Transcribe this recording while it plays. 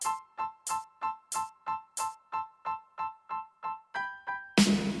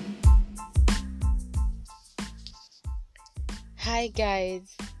Hi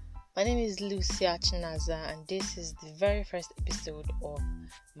guys, my name is Lucia Chinaza and this is the very first episode of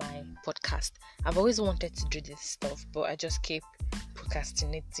my podcast. I've always wanted to do this stuff, but I just keep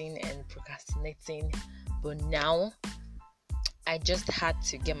procrastinating, but now I just had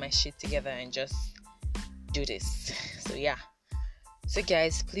to get my shit together and just do this. So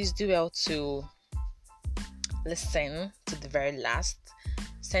guys, please do well to listen to the very last,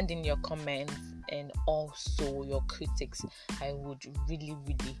 send in your comments and also your critics. I would really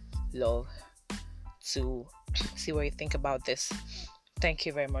love to see what you think about this. Thank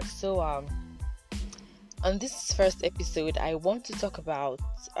you very much. So on this first episode, I want to talk about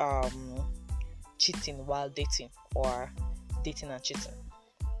cheating while dating, or dating and cheating.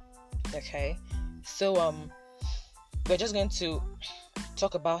 Okay, so we're just going to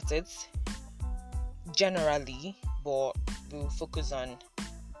talk about it generally, but we'll focus on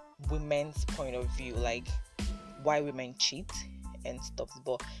women's point of view, like why women cheat and stuff.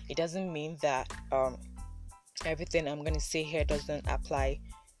 But it doesn't mean that everything I'm going to say here doesn't apply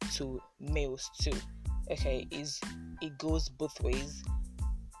to males too. Okay, it goes both ways.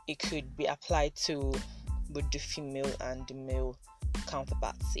 It could be applied to both the female and the male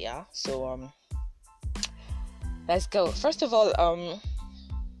counterparts. Yeah, so let's go. First of all,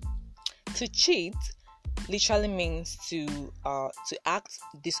 to cheat literally means to act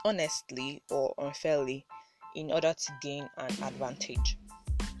dishonestly or unfairly in order to gain an advantage.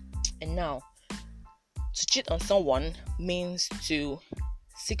 And now, to cheat on someone means to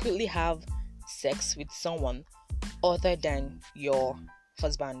secretly have sex with someone other than your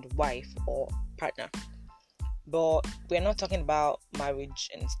husband, wife, or partner. But we're not talking about marriage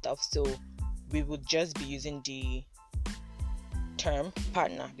and stuff, so we would just be using the term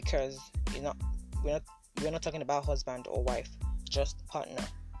partner, because we're not talking about husband or wife, just partner,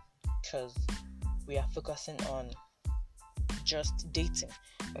 because we are focusing on just dating.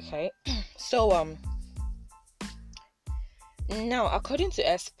 Okay, so now, according to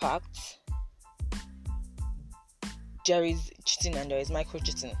experts, there is cheating and there is micro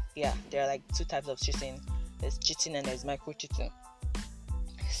cheating. Yeah, there are like two types of cheating. There's cheating and there's micro cheating.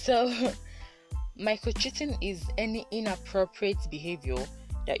 So micro cheating is any inappropriate behavior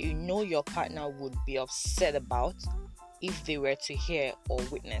that you know your partner would be upset about if they were to hear or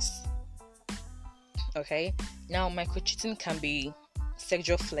witness. Okay, now micro-cheating can be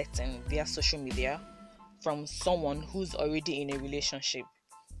sexual flirting via social media from someone who's already in a relationship,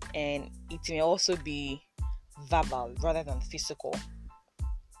 and it may also be verbal rather than physical.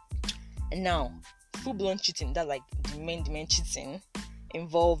 And now, full-blown cheating, that like the main cheating,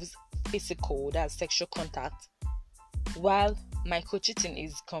 involves physical, that's sexual contact, while micro-cheating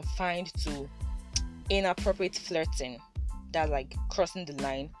is confined to inappropriate flirting, that like crossing the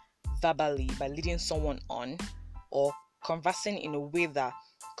line verbally by leading someone on or conversing in a way that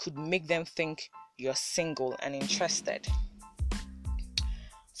could make them think you're single and interested.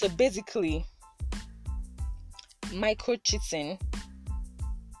 So basically, micro-cheating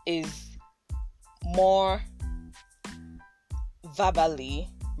is more verbally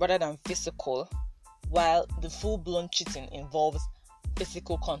rather than physical, while the full-blown cheating involves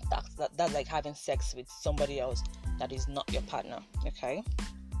physical contact, that's like having sex with somebody else that is not your partner. Okay,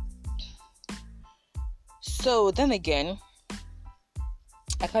 so then again,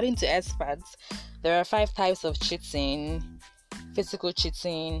 according to experts, there are 5 types of cheating: physical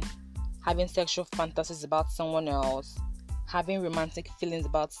cheating, having sexual fantasies about someone else, having romantic feelings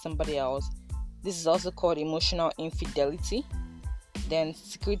about somebody else. This is also called emotional infidelity. Then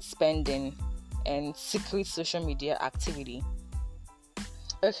secret spending and secret social media activity.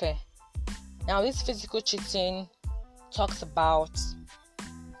 Okay, now this physical cheating talks about,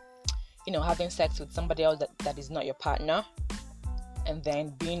 having sex with somebody else that is not your partner, and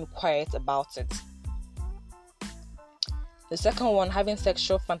then being quiet about it. The second one, having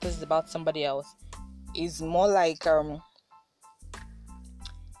sexual fantasies about somebody else, is more like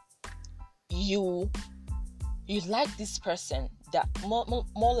you like this person, that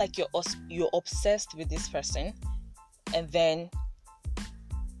more like you're obsessed with this person, and then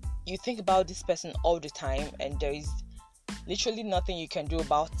you think about this person all the time, and there is literally nothing you can do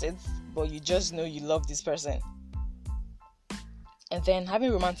about it, but you just know you love this person. And then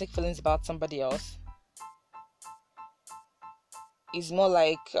having romantic feelings about somebody else is more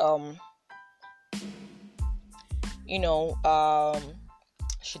like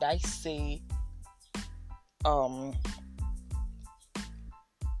should I say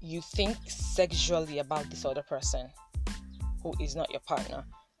you think sexually about this other person who is not your partner.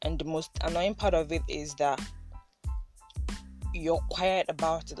 And the most annoying part of it is that you're quiet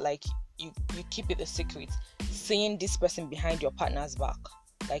about it, like you keep it a secret. saying this person behind your partner's back.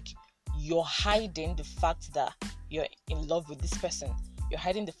 Like, you're hiding the fact that you're in love with this person. You're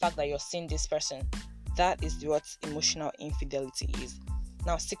hiding the fact that you're seeing this person. That is what emotional infidelity is.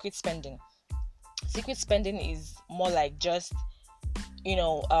 Now, secret spending. Secret spending is more like just,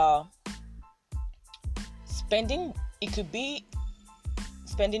 spending. It could be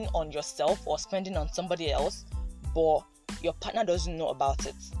spending on yourself or spending on somebody else, but your partner doesn't know about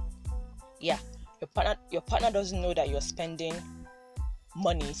it. Yeah, your partner doesn't know that you're spending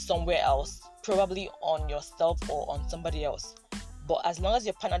money somewhere else, probably on yourself or on somebody else. But as long as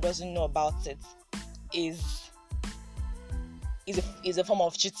your partner doesn't know about it, is a form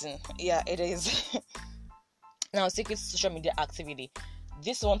of cheating. Yeah, it is. Now, secret social media activity.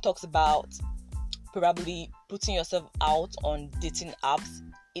 This one talks about probably putting yourself out on dating apps.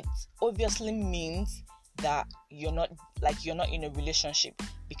 It obviously means that you're not in a relationship,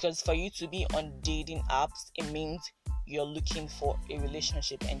 because for you to be on dating apps, it means you're looking for a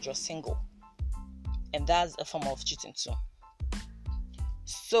relationship and you're single, and that's a form of cheating too.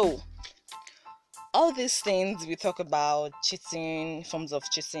 So all these things we talk about, cheating, forms of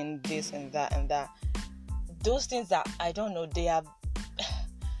cheating, this and that, those things that I don't know, they are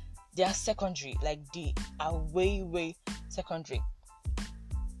secondary. Like, they are way secondary.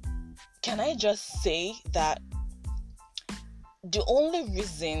 Can I just say that the only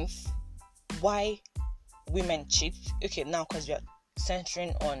reasons why women cheat, okay, now because we are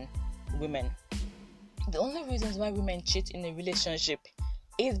centering on women, the only reasons why women cheat in a relationship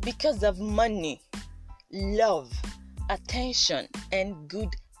is because of money, love, attention, and good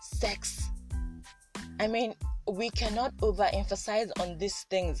sex. I mean, we cannot overemphasize on these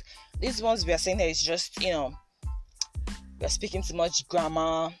things. These ones we are saying that it's just, we're speaking too much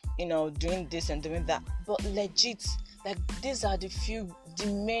grammar, doing this and doing that. But legit, like, these are the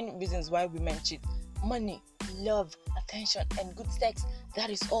main reasons why women cheat. Money, love, attention, and good sex.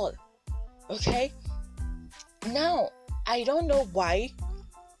 That is all. Okay? Now, I don't know why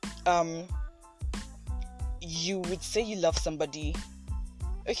you would say you love somebody.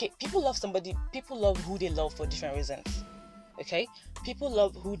 Okay, people love somebody. People love who they love for different reasons. Okay? People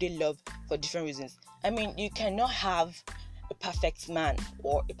love who they love for different reasons. I mean, you cannot have a perfect man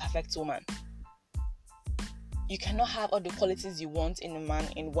or a perfect woman. You cannot have all the qualities you want in a man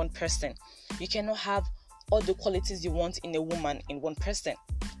in one person. You cannot have all the qualities you want in a woman in one person.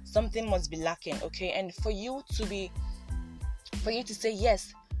 Something must be lacking, okay? And for you to say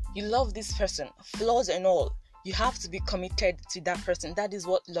yes, you love this person, flaws and all, you have to be committed to that person. That is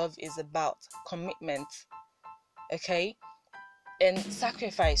what love is about. Commitment. Okay? And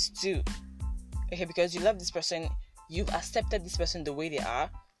sacrifice too. Okay, because you love this person, you've accepted this person the way they are,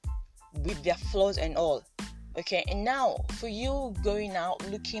 with their flaws and all. Okay, and now for you going out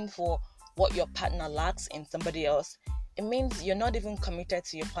looking for what your partner lacks in somebody else, it means you're not even committed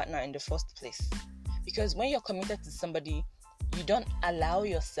to your partner in the first place. Because when you're committed to somebody, you don't allow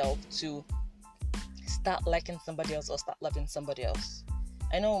yourself to start liking somebody else or start loving somebody else.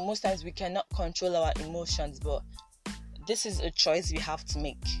 I know most times we cannot control our emotions, but this is a choice we have to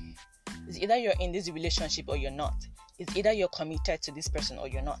make. It's either you're in this relationship or you're not. It's either you're committed to this person or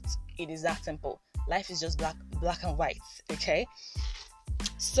you're not. It is that simple. Life is just black and white, okay?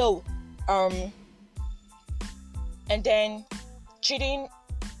 So, and then cheating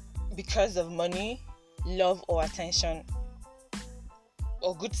because of money, love, or attention,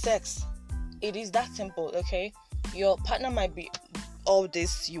 or good sex. It is that simple, okay? Your partner might be all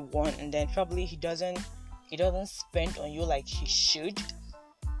this you want, and then probably he doesn't spend on you like he should,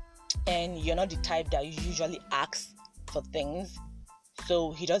 and you're not the type that usually asks for things.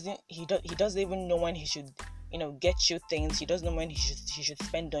 So he doesn't even know when he should, get you things. He doesn't know when he should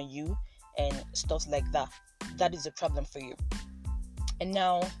spend on you and stuff like that. That is a problem for you. And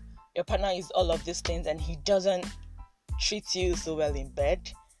now your partner is all of these things and he doesn't treat you so well in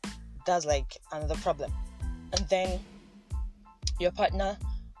bed. That's like another problem. And then your partner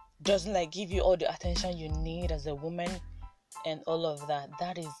doesn't give you all the attention you need as a woman and all of that.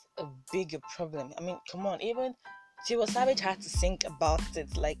 That is a bigger problem. I mean, come on, even Tiwa Savage had to think about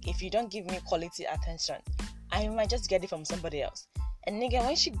it. Like, if you don't give me quality attention, I might just get it from somebody else. And nigga,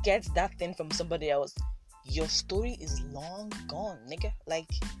 when she gets that thing from somebody else, your story is long gone, nigga. Like,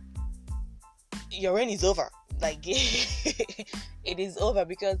 your reign is over. Like, it is over,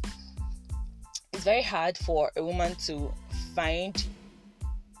 because it's very hard for a woman to find,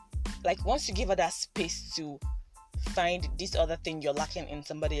 once you give her that space to find this other thing you're lacking in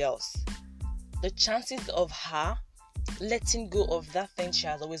somebody else, the chances of her letting go of that thing she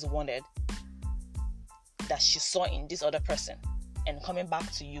has always wanted that she saw in this other person and coming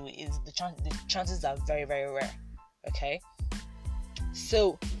back to you is the chances are very, very rare. Okay,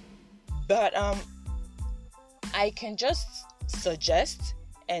 so but I can just suggest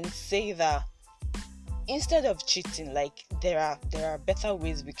and say that instead of cheating, like there are better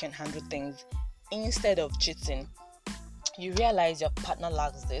ways we can handle things. Instead of cheating, you realize your partner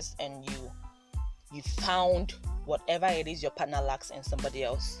lacks this, and you found whatever it is your partner lacks in somebody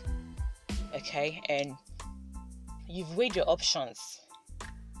else. Okay, and you've weighed your options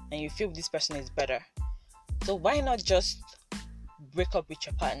and you feel this person is better. So why not just break up with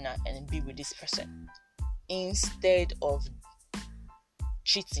your partner and be with this person instead of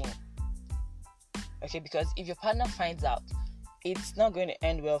cheating? Okay, because if your partner finds out, it's not going to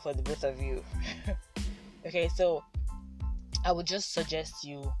end well for the both of you. Okay, so I would just suggest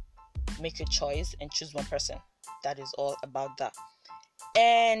you make a choice and choose one person. That is all about that.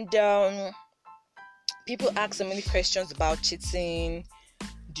 And people ask so many questions about cheating.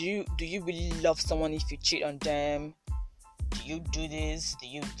 Do you really love someone if you cheat on them? Do you do this? Do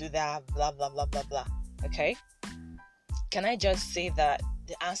you do that? Blah blah blah blah blah. Okay, can I just say that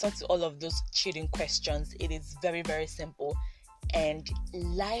the answer to all of those cheating questions, it is very, very simple, and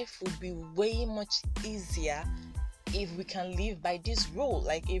life would be way much easier if we can live by this rule.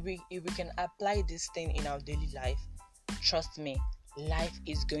 Like if we can apply this thing in our daily life, trust me, life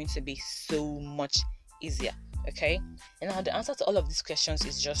is going to be so much easier. Okay, and now the answer to all of these questions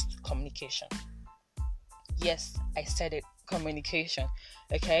is just communication. Yes, I said it, communication.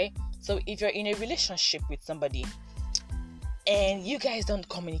 Okay, so if you're in a relationship with somebody and you guys don't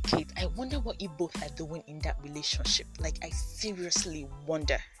communicate, I wonder what you both are doing in that relationship. Like, I seriously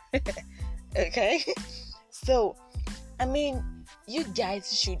wonder. Okay, so I mean, you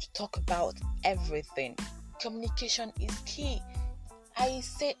guys should talk about everything. Communication is key. I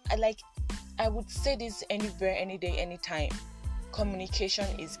would say this anywhere, any day, anytime. Communication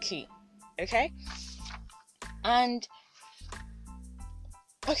is key. Okay? And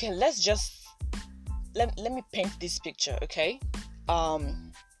okay, let me paint this picture, okay?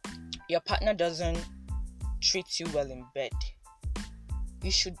 Your partner doesn't treat you well in bed.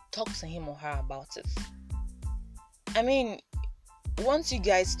 You should talk to him or her about it. I mean, once you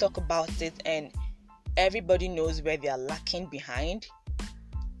guys talk about it and everybody knows where they are lacking behind,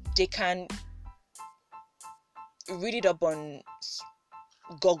 they can read it up on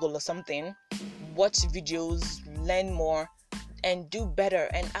Google or something, watch videos, learn more, and do better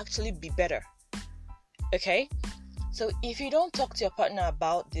and actually be better. Okay? So if you don't talk to your partner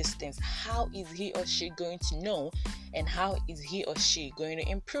about these things, how is he or she going to know, and how is he or she going to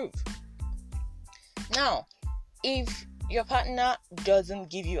improve? Now, if your partner doesn't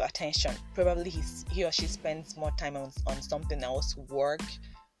give you attention, probably he or she spends more time on something else, work,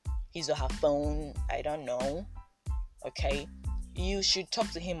 his or her phone, I don't know. Okay, you should talk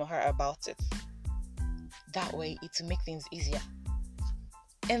to him or her about it. That way it will make things easier.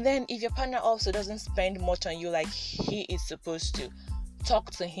 And then if your partner also doesn't spend much on you like he is supposed to, talk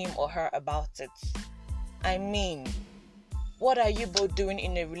to him or her about it. I mean, what are you both doing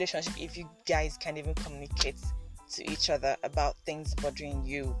in a relationship if you guys can't even communicate to each other about things bothering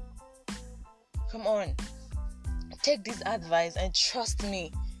you? Come on, take this advice and trust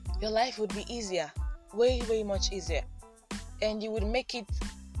me, your life would be easier, way, way much easier, and you would make it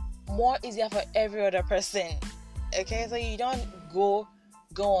more easier for every other person. Okay, so you don't go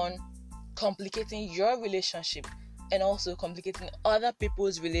on complicating your relationship and also complicating other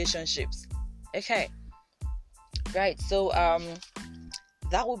people's relationships. Okay, right, so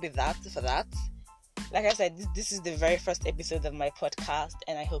that will be that for that. Like I said, this is the very first episode of my podcast,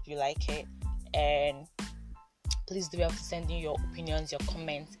 and I hope you like it. And please do have to send in your opinions, your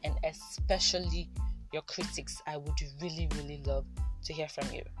comments, and especially your critics. I would really, really love to hear from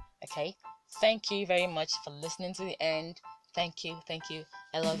you. Okay, thank you very much for listening to the end. Thank you.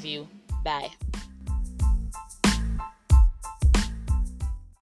 I love you. Bye.